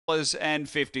and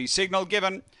 50. Signal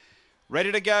given.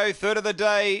 Ready to go. Third of the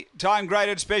day. Time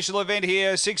graded special event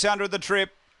here. 600 the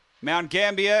trip.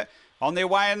 Mt-Gambier on their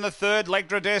way in the third.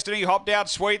 Lectra Destiny hopped out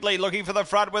sweetly. Looking for the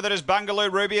front with it is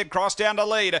Bungaloo Ruby. It crossed down to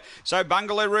lead. So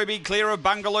Bungaloo Ruby clear of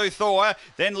Bungaloo Thor.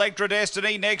 Then Lectra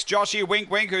Destiny. Next Joshy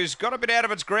Wink Wink, who's got a bit out of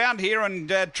its ground here and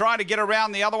trying to get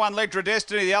around the other one, Lectra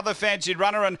Destiny, the other fancied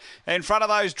runner. And in front of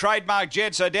those Trademark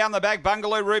Jet. So down the back,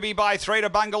 Bungaloo Ruby by 3 to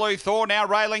Bungaloo Thor. Now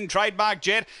railing Trademark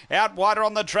Jet. Out wider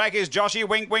on the track is Joshy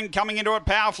Wink Wink coming into it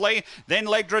powerfully. Then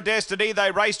Lectra Destiny.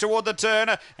 They race toward the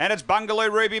turn. And it's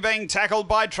Bungaloo Ruby being tackled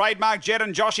by Trademark Jet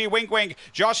and Joshy Wink Wink.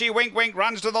 Joshy Wink Wink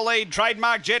runs to the lead.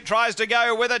 Trademark Jet tries to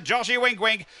go with it. Joshy Wink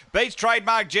Wink beats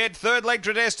Trademark Jet. Third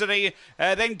Lectra Destiny.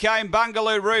 Then came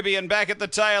Bungaloo Ruby, and back at the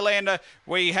tail end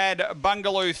we had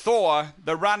Bungaloo Thor.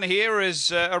 The run here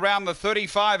is around the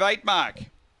 35.8 mark.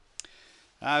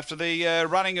 After the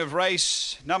running of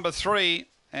race number 3,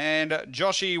 and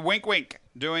Joshy Wink Wink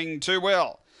doing too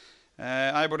well.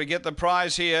 Able to get the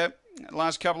prize here.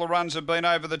 Last couple of runs have been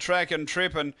over the track and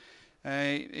trip, and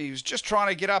he was just trying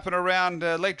to get up and around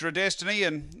Lectra Destiny.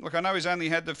 And look, I know he's only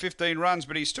had the 15 runs,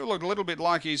 but he still looked a little bit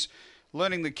like he's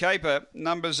learning the caper.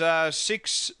 Numbers are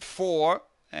 6, 4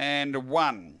 and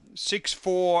 1. 6,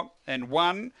 4 and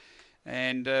 1.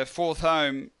 And fourth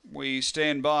home, we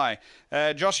stand by.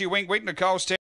 Joshy Wink Wink, Nicole's